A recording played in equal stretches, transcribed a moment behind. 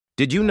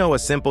Did you know a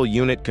simple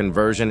unit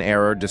conversion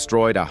error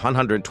destroyed a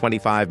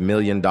 $125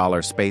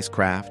 million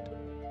spacecraft?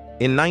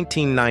 In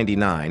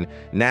 1999,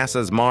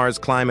 NASA's Mars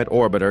Climate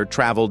Orbiter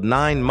traveled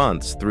 9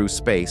 months through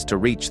space to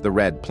reach the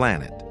red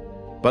planet.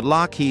 But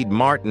Lockheed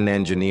Martin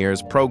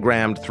engineers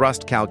programmed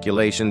thrust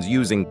calculations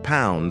using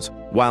pounds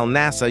while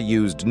NASA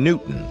used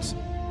newtons.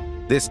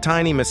 This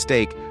tiny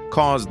mistake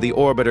caused the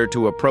orbiter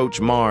to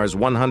approach Mars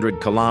 100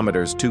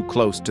 kilometers too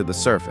close to the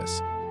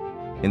surface.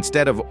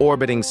 Instead of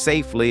orbiting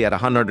safely at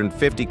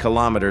 150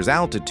 kilometers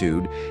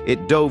altitude,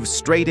 it dove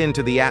straight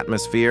into the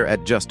atmosphere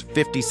at just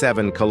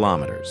 57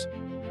 kilometers.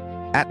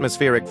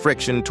 Atmospheric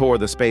friction tore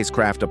the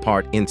spacecraft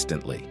apart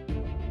instantly.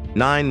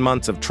 9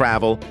 months of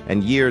travel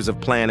and years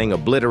of planning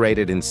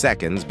obliterated in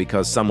seconds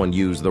because someone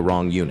used the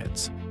wrong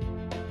units.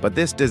 But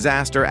this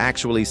disaster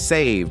actually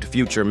saved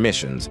future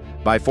missions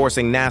by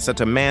forcing NASA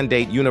to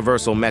mandate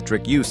universal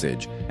metric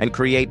usage and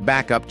create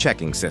backup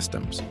checking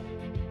systems.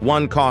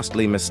 One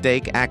costly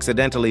mistake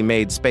accidentally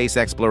made space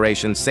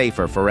exploration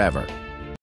safer forever.